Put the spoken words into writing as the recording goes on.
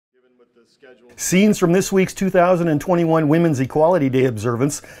Scenes from this week's 2021 Women's Equality Day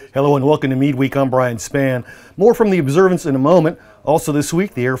observance. Hello and welcome to Meade Week. I'm Brian Spann. More from the observance in a moment. Also this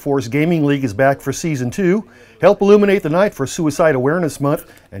week, the Air Force Gaming League is back for Season 2. Help illuminate the night for Suicide Awareness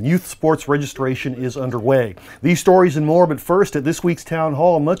Month, and youth sports registration is underway. These stories and more, but first, at this week's Town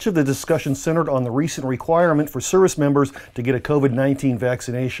Hall, much of the discussion centered on the recent requirement for service members to get a COVID-19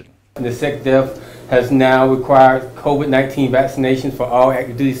 vaccination. The SecDef has now required COVID-19 vaccinations for all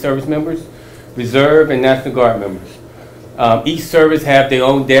active duty service members, Reserve and National Guard members. Each service have their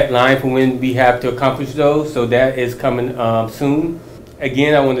own deadline for when we have to accomplish those, so that is coming soon.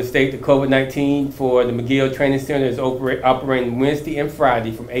 Again, I want to state that COVID-19 for the McGill Training Center is operating Wednesday and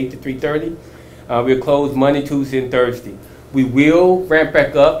Friday from 8 to 3:30. We're closed Monday, Tuesday, and Thursday. We will ramp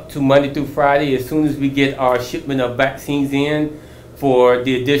back up to Monday through Friday as soon as we get our shipment of vaccines in for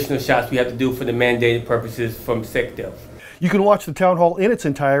the additional shots we have to do for the mandated purposes from SecDef. You can watch the Town Hall in its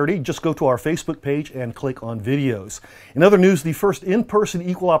entirety. Just go to our Facebook page and click on videos. In other news, the first in-person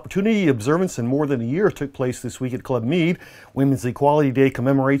equal opportunity observance in more than a year took place this week at Club Meade. Women's Equality Day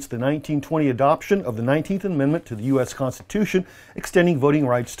commemorates the 1920 adoption of the 19th Amendment to the U.S. Constitution, extending voting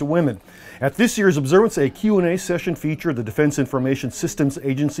rights to women. At this year's observance, a Q&A session featured the Defense Information Systems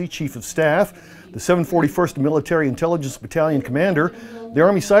Agency Chief of Staff, the 741st Military Intelligence Battalion Commander, the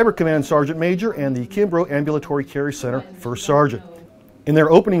Army Cyber Command Sergeant Major, and the Kimbrough Ambulatory Care Center First Sergeant. In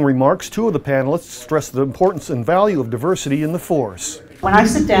their opening remarks, two of the panelists stressed the importance and value of diversity in the force. When I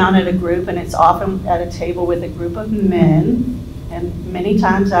sit down at a group, and it's often at a table with a group of men, and many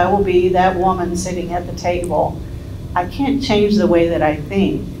times I will be that woman sitting at the table, I can't change the way that I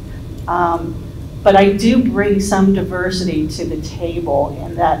think. But I do bring some diversity to the table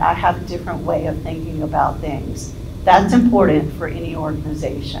in that I have a different way of thinking about things. That's important for any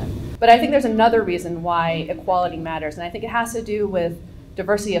organization. But I think there's another reason why equality matters, and I think it has to do with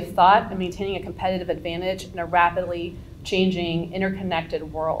diversity of thought and maintaining a competitive advantage in a rapidly changing,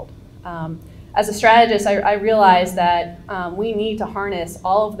 interconnected world. As a strategist, I realize that we need to harness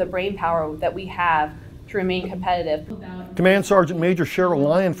all of the brain power that we have to remain competitive. Command Sergeant Major Cheryl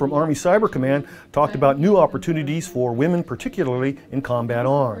Lyon from Army Cyber Command talked about new opportunities for women, particularly in combat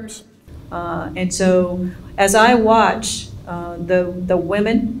arms. And so as I watch the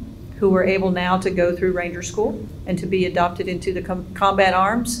women who are able now to go through Ranger School and to be adopted into the combat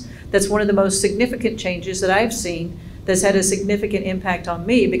arms, that's one of the most significant changes that I've seen that's had a significant impact on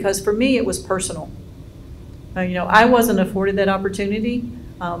me, because for me it was personal. You know, I wasn't afforded that opportunity,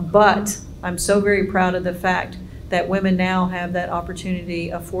 but I'm so very proud of the fact that women now have that opportunity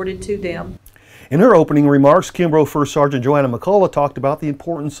afforded to them. In her opening remarks, Kimbrough First Sergeant Joanna McCullough talked about the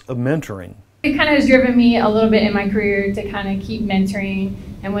importance of mentoring. It kind of has driven me a little bit in my career to kind of keep mentoring,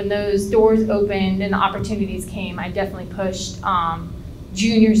 and when those doors opened and the opportunities came, I definitely pushed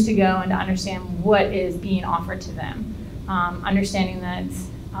juniors to go and to understand what is being offered to them. Understanding that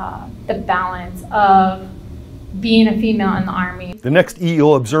the balance of being a female in the Army. The next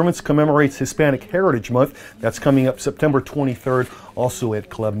EO observance commemorates Hispanic Heritage Month. That's coming up September 23rd, also at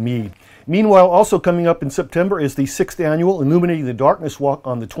Club Meade. Meanwhile, also coming up in September is the 6th annual Illuminating the Darkness Walk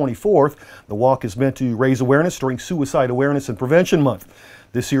on the 24th. The walk is meant to raise awareness during Suicide Awareness and Prevention Month.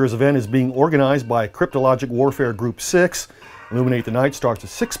 This year's event is being organized by Cryptologic Warfare Group 6. Illuminate the Night starts at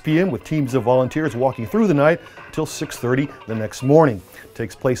 6 p.m. with teams of volunteers walking through the night until 6:30 the next morning. It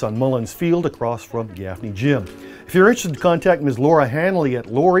takes place on Mullins Field across from Gaffney Gym. If you're interested, contact Ms. Laura Hanley at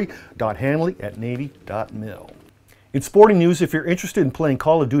lori.hanley@navy.mil. In sporting news, if you're interested in playing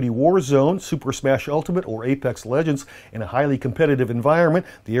Call of Duty Warzone, Super Smash Ultimate, or Apex Legends in a highly competitive environment,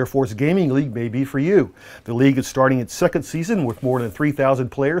 the Air Force Gaming League may be for you. The league is starting its second season with more than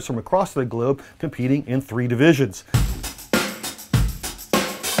 3,000 players from across the globe competing in 3 divisions.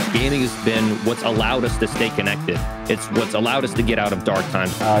 Gaming has been what's allowed us to stay connected. It's what's allowed us to get out of dark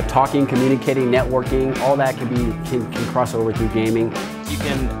times. Talking, communicating, networking, all that can cross over through gaming. You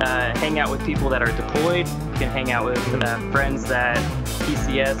can hang out with people that are deployed. You can hang out with friends that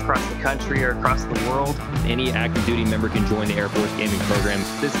PCS across the country or across the world. Any active duty member can join the Air Force gaming program.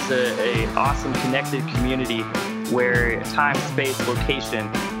 This is an awesome connected community where time, space, location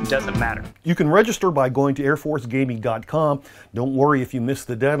doesn't matter. You can register by going to airforcegaming.com. Don't worry if you miss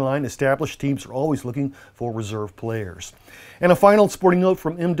the deadline. Established teams are always looking for reserve players. And a final sporting note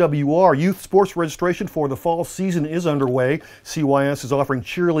from MWR. Youth sports registration for the fall season is underway. CYS is offering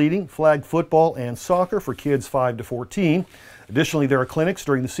cheerleading, flag football, and soccer for kids 5 to 14. Additionally, there are clinics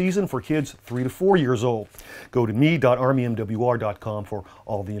during the season for kids 3 to 4 years old. Go to meade.armymwr.com for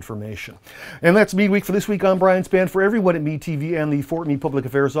all the information. And that's Meade Week for this week. I'm Brian Spann. For everyone at Meade TV and the Fort Meade Public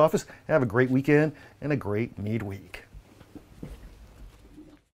Affairs Office, have a great weekend and a great Meade Week.